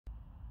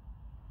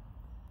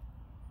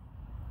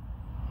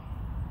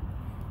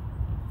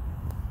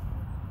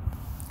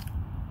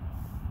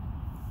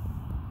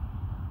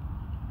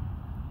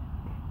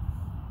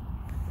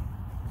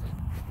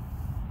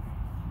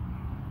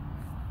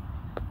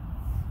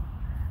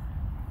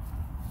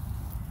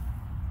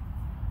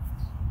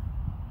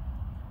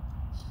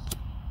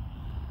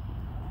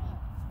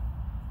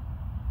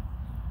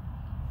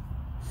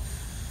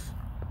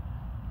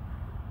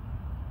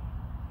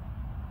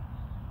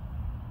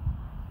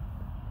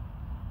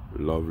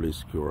Lovely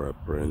Squirre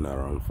praying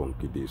around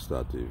Funky D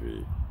Star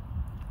TV.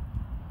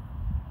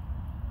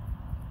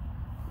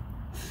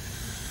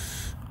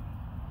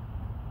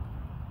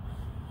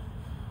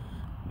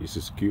 This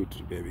is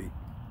cute, baby.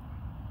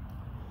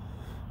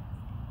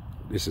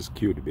 This is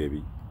cute,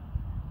 baby.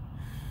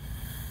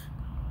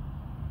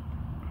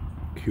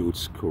 Cute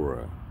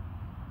Squirre.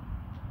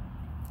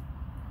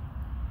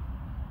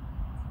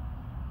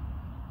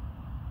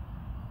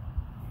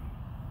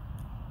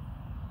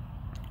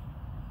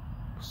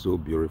 So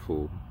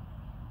beautiful.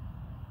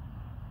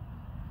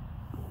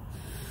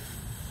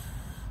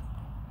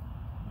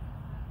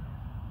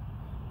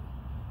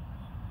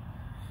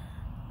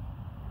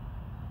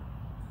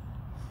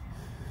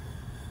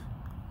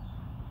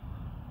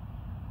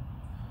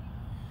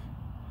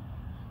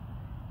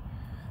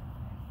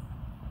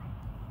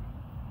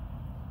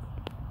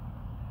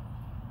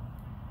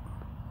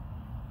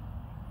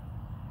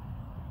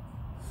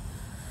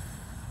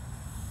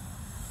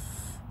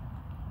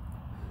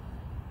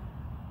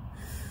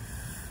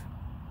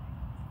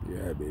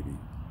 Yeah, baby.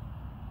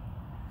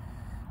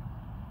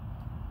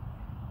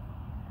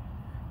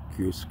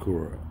 Cute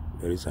Squirre,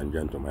 ladies and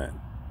gentlemen.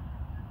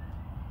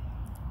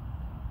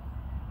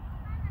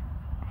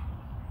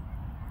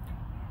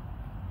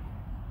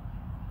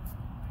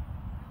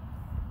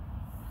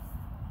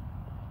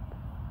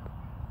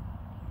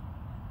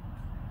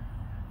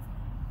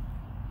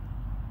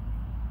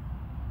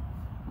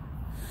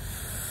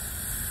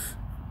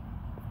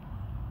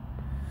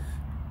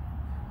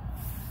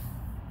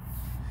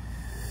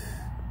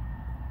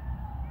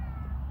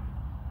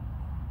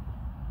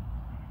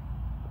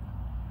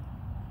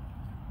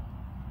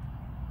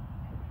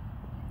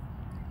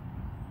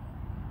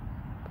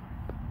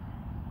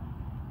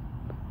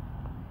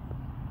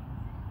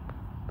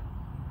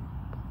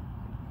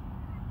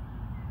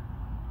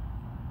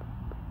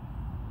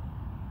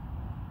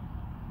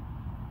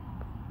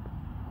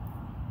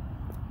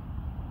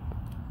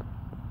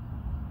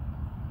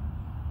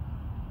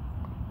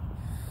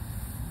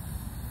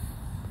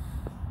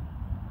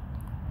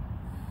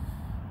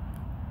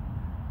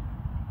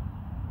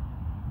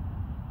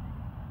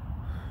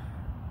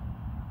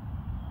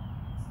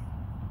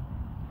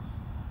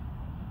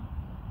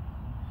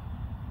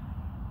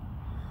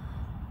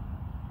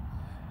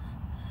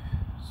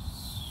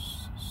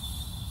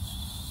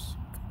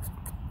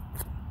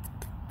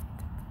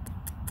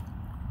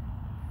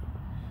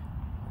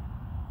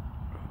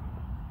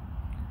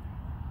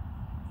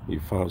 He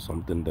found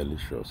something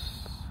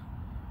delicious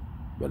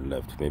but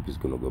left. Maybe he's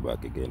gonna go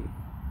back again.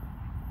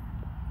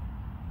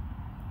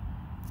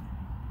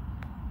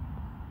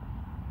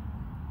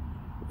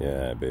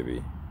 Yeah,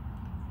 baby,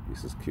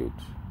 this is cute.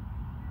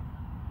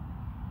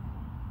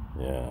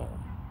 Yeah,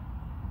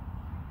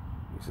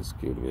 this is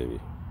cute, baby.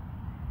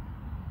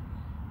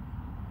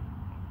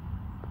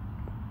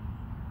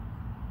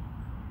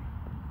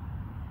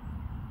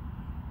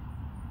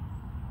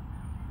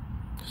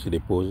 See the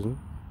posing?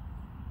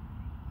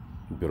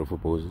 Beautiful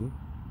posing.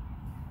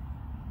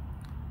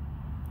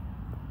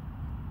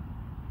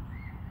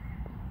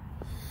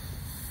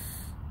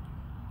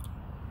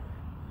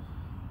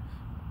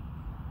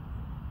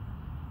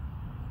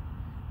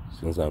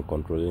 Since I'm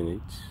controlling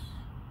it,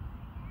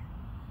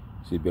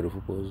 see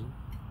beautiful posing.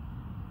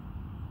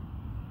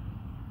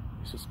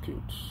 This is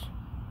cute.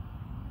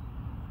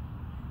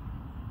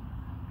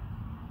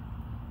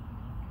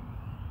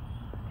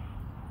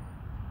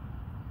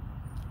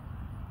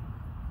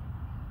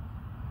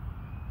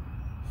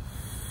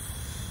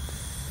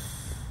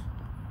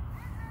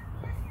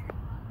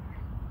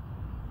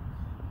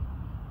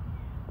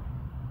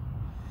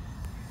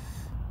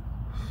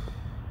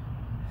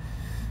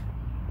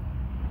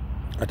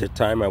 At the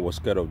time, I was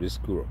scared of this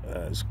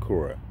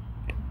squirrel,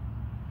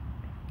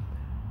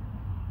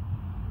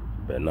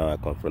 but now I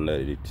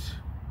confronted it,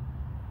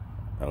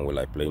 and we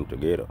like playing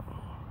together.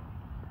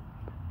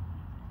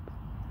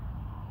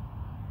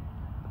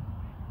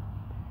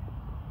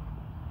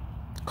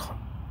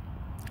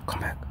 Come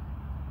back,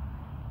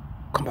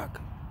 come back.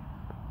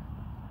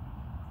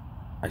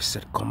 I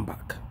said, come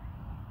back.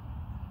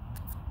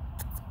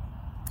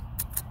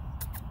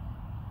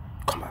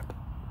 Come back.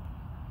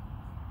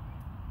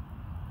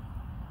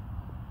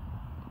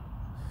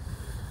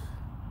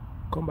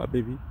 Come back,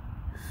 baby.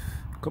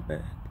 Come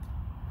back.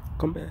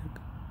 Come back.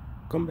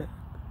 Come back.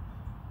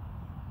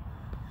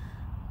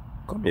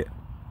 Come here.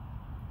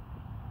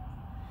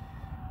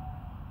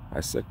 I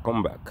said,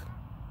 come back.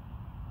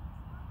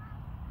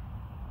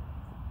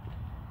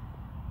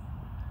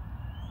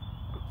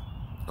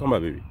 Come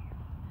on, baby.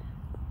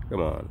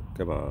 Come on.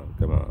 Come on.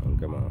 Come on.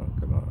 Come on.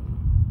 Come on.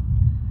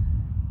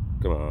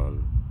 Come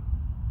on.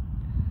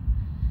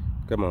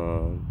 Come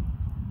on.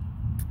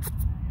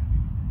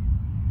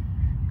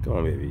 Come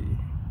on, baby.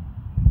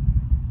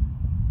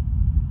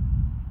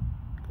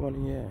 Come on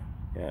in here.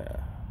 Yeah.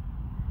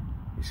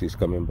 You see it's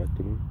coming back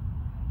to me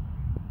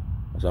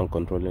as I'm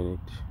controlling it.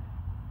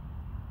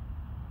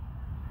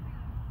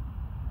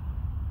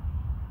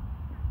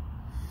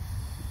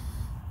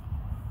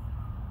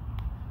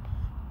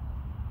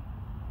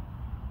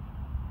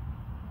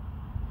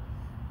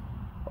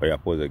 Oh yeah,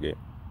 pose again.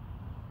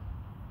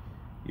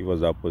 Give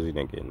us that posing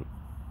again.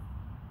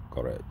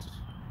 Correct.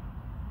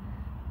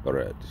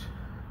 Correct.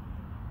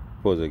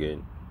 Pose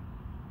again.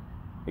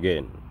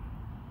 Again.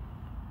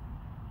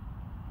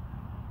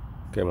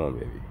 Come on,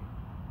 baby.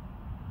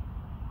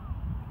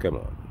 Come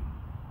on.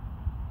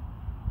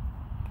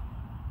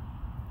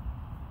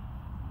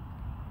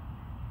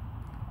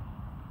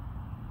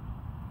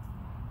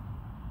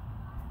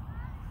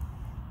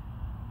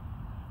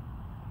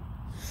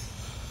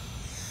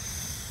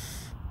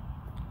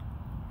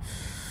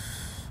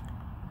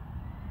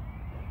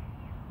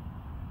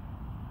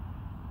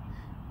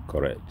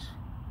 Correct.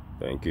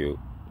 Thank you.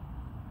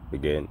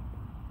 Again.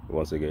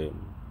 Once again.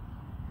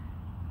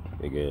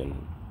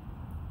 Again.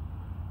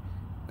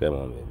 Come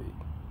on, baby.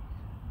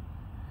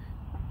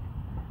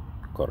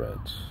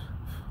 Correct.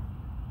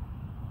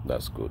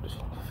 That's good.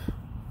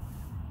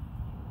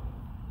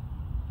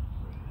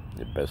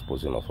 The best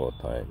posing of all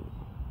time.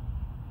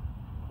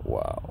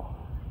 Wow.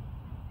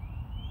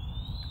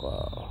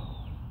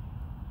 Wow.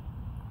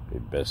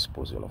 The best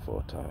posing of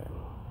all time.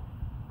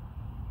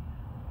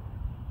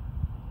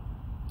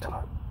 Come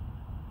on.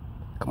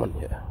 Come on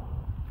here.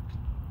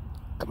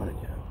 Come on in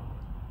here.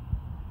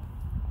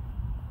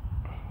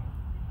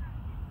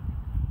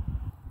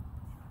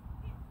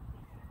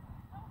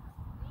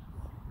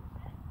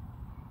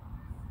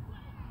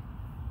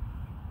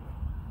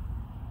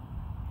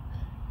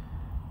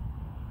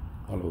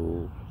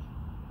 Hello.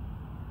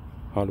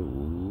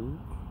 Hello.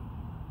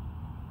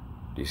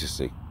 This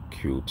is a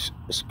cute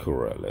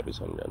squirrel, ladies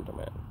and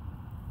gentlemen.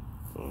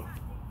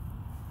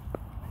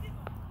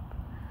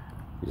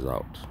 He's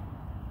out.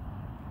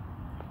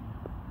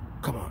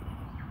 Come on.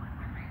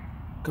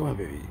 Come on,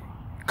 baby.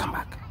 Come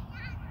back.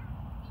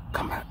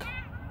 Come back.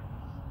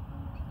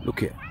 Look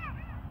here.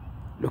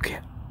 Look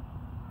here.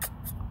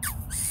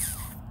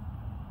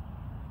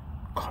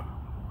 Come.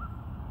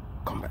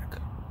 Come back.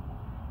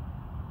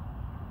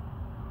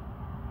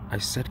 I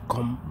said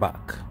come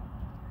back.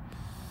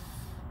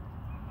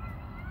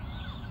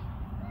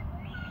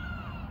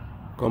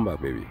 Come back,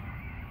 baby.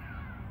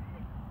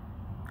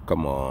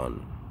 Come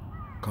on.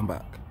 Come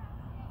back.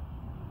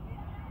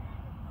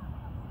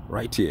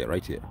 Right here,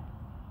 right here.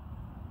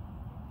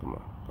 Come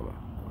on, come on,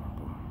 come on,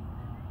 come on.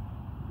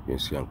 You can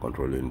see I'm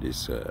controlling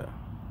this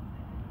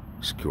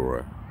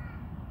squirrel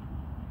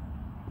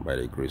by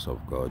the grace of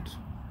God.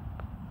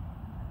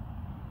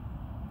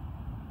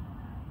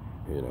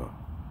 You know.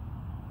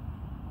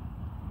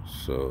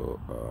 So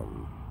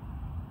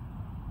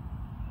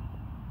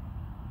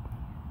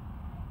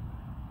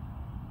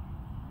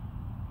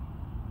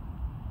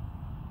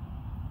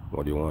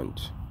what do you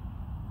want?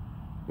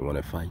 You want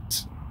to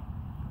fight?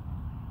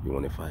 You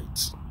want to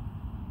fight?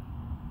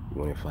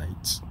 You want to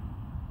fight?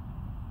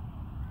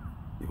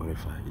 You want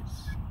to fight?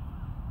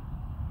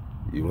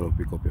 You want to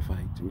pick up a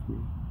fight with me?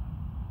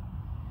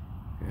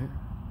 Yeah?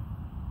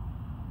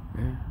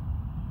 Yeah?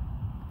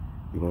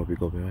 You want to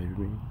pick up a fight with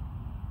me?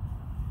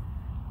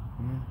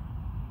 Yeah?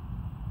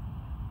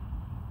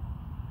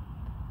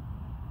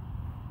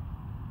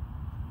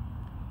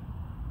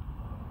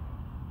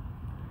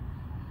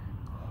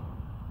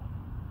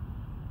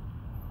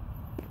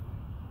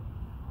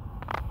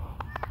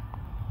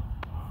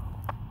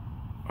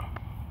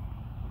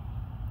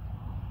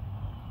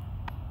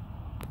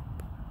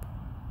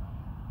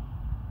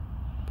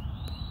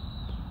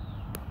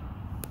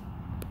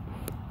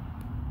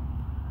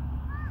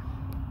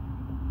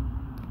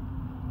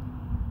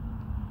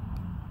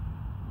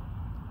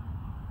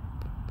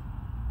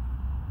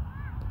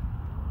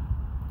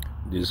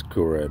 This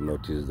Squirre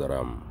noticed that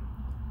I'm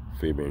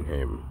filming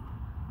him,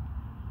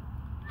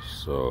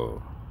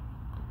 so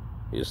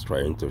he's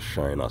trying to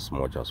shine as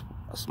much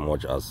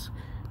as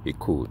he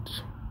could.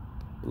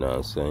 You know what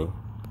I'm saying?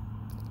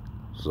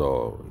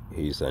 So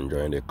he's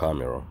enjoying the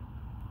camera.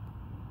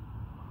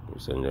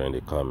 He's enjoying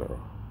the camera.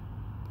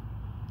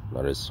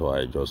 That is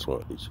why he doesn't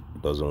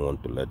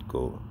want to let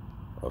go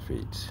of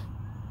it.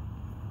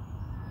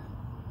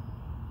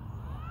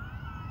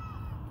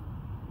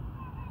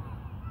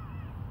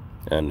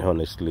 And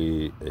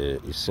honestly,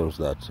 it seems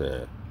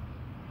that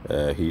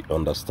he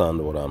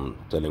understands what I'm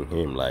telling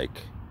him.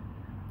 Like,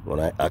 when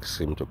I ask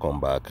him to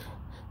come back,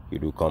 he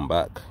do come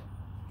back.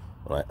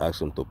 When I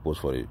ask him to pose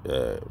for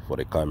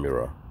the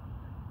camera,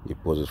 he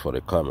poses for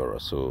the camera.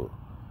 So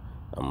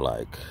I'm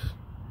like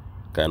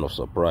kind of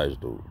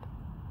surprised, dude.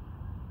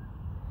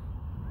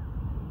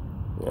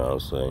 You know what I'm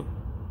saying?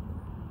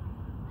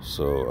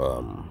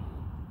 So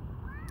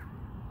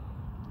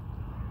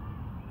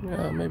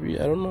yeah, maybe,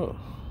 I don't know.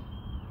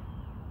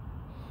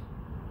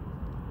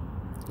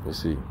 You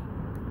see,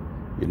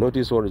 he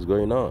notice what is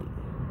going on.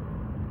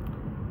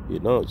 He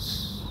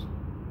knows.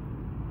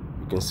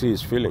 You can see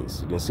his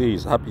feelings. You can see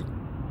he's happy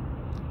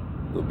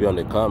to be on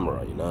the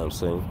camera. You know what I'm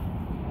saying?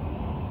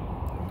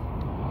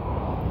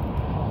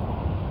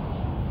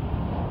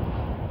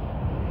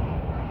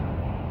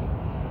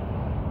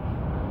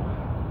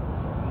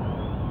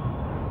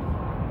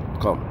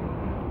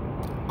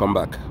 Come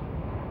back.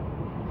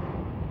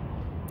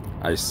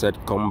 I said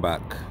come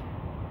back.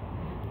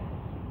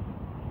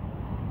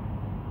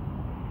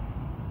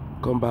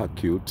 Come back,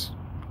 cute.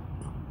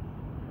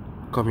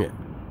 Come here.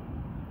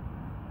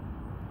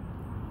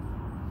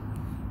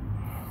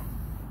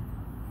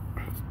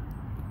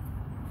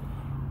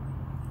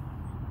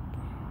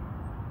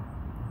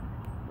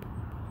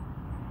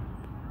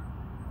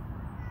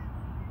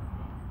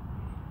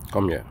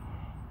 Come here.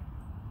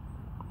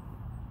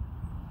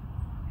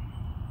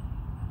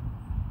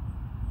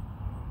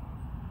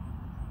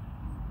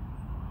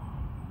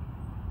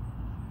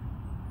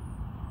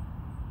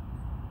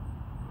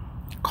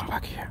 Come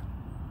back here.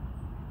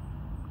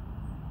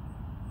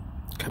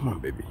 Come on,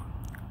 baby.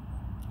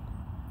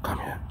 Come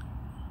here.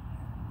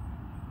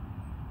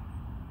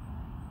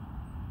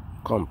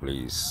 Come,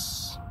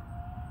 please.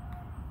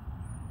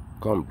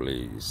 Come,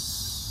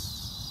 please.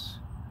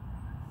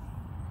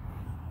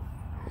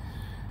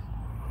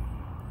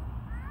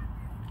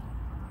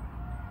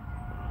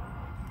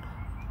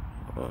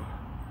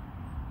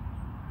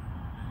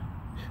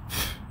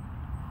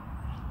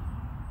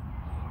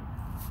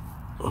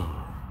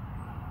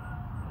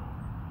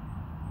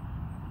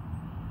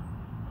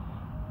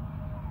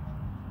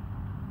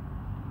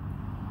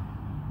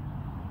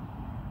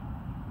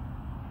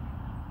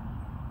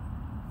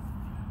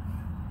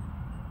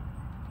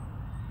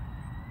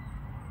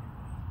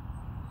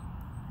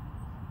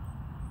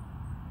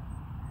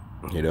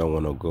 He don't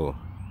want to go.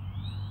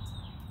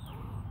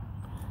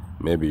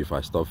 Maybe if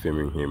I stop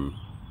filming him,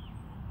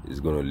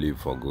 he's gonna leave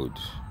for good.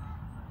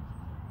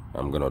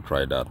 I'm gonna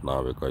try that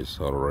now because it's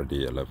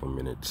already 11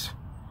 minutes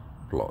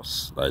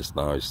plus. That's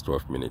now it's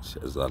 12 minutes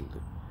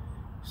exactly.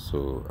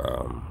 So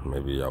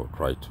maybe I'll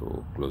try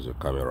to close the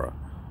camera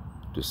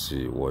to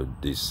see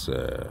what this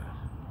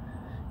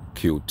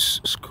cute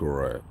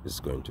squirrel is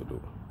going to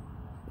do.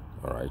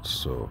 Alright,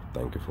 so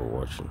thank you for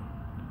watching.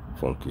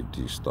 Funky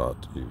D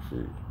Start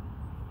TV.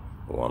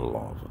 One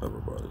love,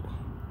 everybody.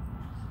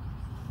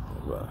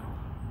 Bye.